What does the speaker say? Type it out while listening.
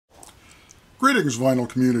Greetings, vinyl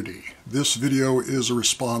community. This video is a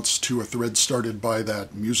response to a thread started by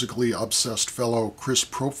that musically obsessed fellow Chris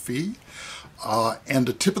Prophy, and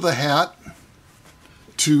a tip of the hat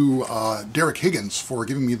to Derek Higgins for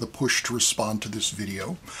giving me the push to respond to this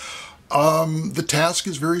video. The task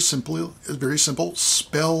is very simple.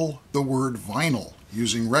 Spell the word vinyl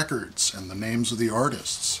using records and the names of the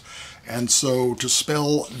artists. And so to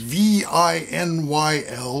spell V.I.N.Y.L,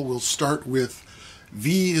 we'll start with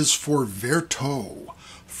V is for Verto,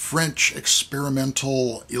 French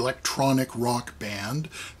experimental electronic rock band.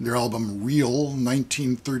 Their album V.I.N.Y.L,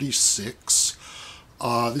 1936.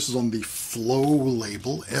 This is on the Flow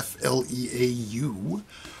label, F-L-E-A-U.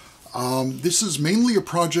 This is mainly a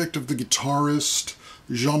project of the guitarist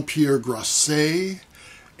Jean-Pierre Grasset,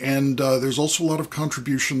 and there's also a lot of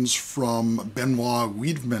contributions from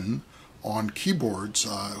V.I.N.Y.L on keyboards,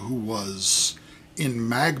 who was in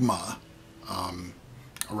Magma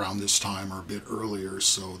around this time or a bit earlier,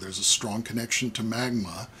 so there's a strong connection to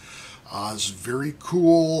Magma. It's very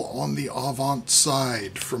cool on the Avant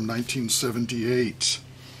side from 1978.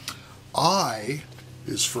 I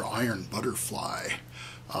is for Iron Butterfly.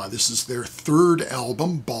 This is their third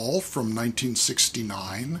album, Ball, from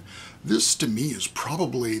 1969. This, to me, is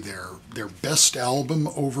probably their best album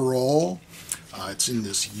overall. It's in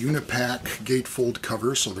this Unipack gatefold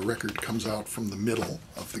cover, so the record comes out from the middle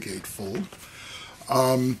of the gatefold.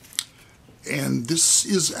 And this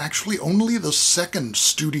is actually only the second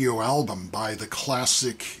studio album by the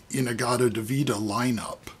classic In-A-Gadda-Da-Vida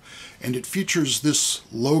lineup. And it features this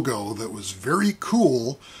logo that was very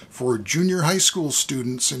cool for junior high school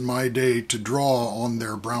students in my day to draw on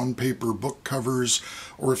their brown paper book covers,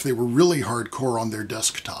 or if they were really hardcore, on their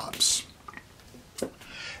desktops.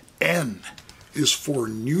 N is for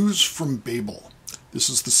News from Babel. This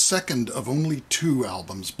is the second of only two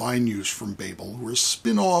albums by News from Babel, who are a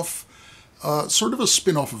spin-off, sort of a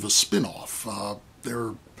spin-off of a spin-off.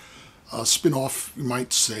 They're a spin-off, you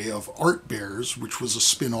might say, of Art Bears, which was a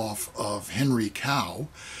spin-off of Henry Cow,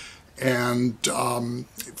 and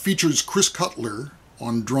it features Chris Cutler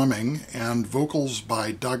on drumming and vocals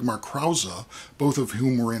by Dagmar Krause, both of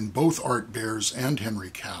whom were in both Art Bears and Henry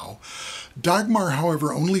Cow. Dagmar,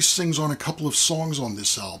 however, only sings on a couple of songs on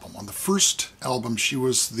this album. On the first album, she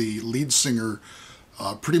was the lead singer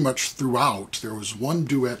pretty much throughout. There was one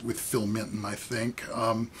duet with Phil Minton, I think.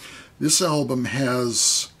 This album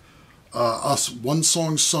has one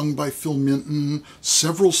song sung by Phil Minton,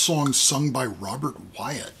 several songs sung by Robert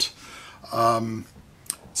Wyatt.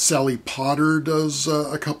 Sally Potter does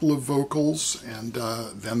a couple of vocals, and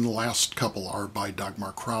then the last couple are by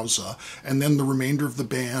Dagmar Krause. And then the remainder of the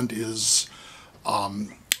band is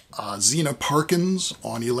Zena Parkins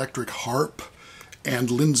on electric harp, and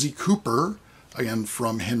Lindsay Cooper, again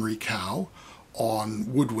from Henry Cow, on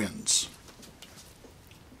woodwinds.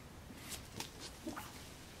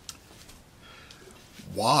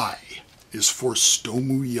 Y is for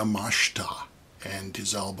Stomu Yamashita and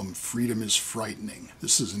his album Freedom is Frightening.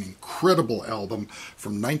 This is an incredible album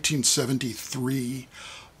from 1973,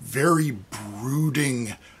 very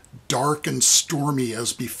brooding, dark and stormy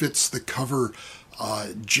as befits the cover,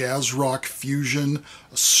 jazz rock fusion,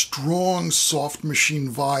 a strong soft machine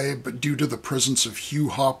vibe due to the presence of Hugh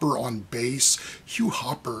Hopper on bass. Hugh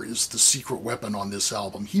Hopper is the secret weapon on this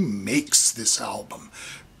album. He makes this album.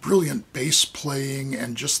 Brilliant bass playing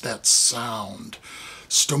and just that sound.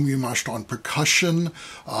 Stomu Yamashita on percussion,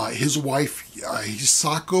 his wife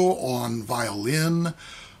Hisako on violin,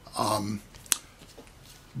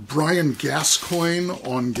 Brian Gascoigne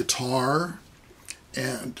on guitar,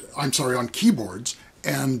 and on keyboards,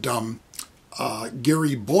 and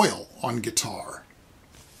Gary Boyle on guitar.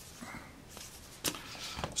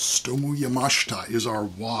 Stomu Yamashita is our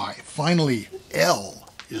Y. Finally, L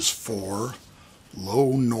is for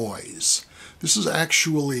Low Noise. This is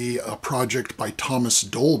actually a project by Thomas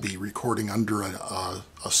Dolby, recording under a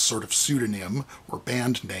sort of pseudonym or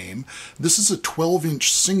band name. This is a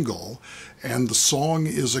 12-inch single, and the song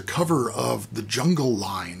is a cover of The Jungle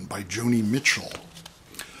Line by Joni Mitchell.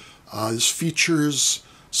 This features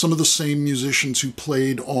some of the same musicians who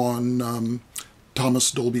played on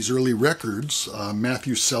Thomas Dolby's early records,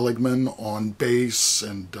 Matthew Seligman on bass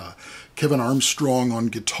and Kevin Armstrong on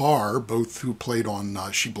guitar, both who played on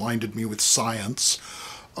She Blinded Me with Science.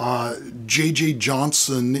 J.J.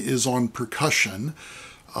 Johnson is on percussion,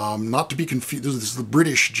 not to be confused, this is the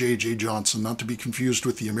British J.J. Johnson, not to be confused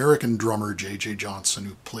with the American drummer J.J. Johnson,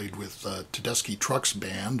 who played with Tedeschi Trucks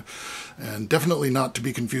Band, and definitely not to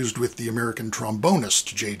be confused with the American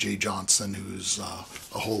trombonist J.J. Johnson, who's a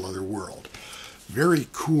whole other world. Very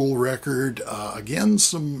cool record. Again,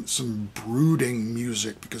 some brooding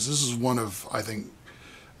music, because this is one of, I think,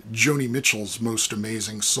 Joni Mitchell's most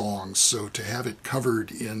amazing songs. So to have it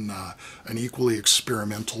covered in an equally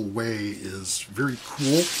experimental way is very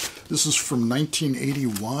cool. This is from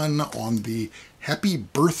 1981 on the Happy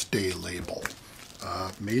Birthday label,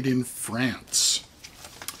 made in France.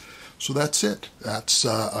 So that's it. That's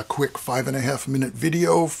a quick 5.5-minute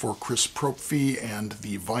video for Chris Propfee and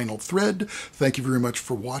the Vinyl Thread. Thank you very much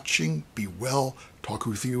for watching. Be well. Talk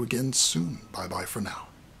with you again soon. Bye-bye for now.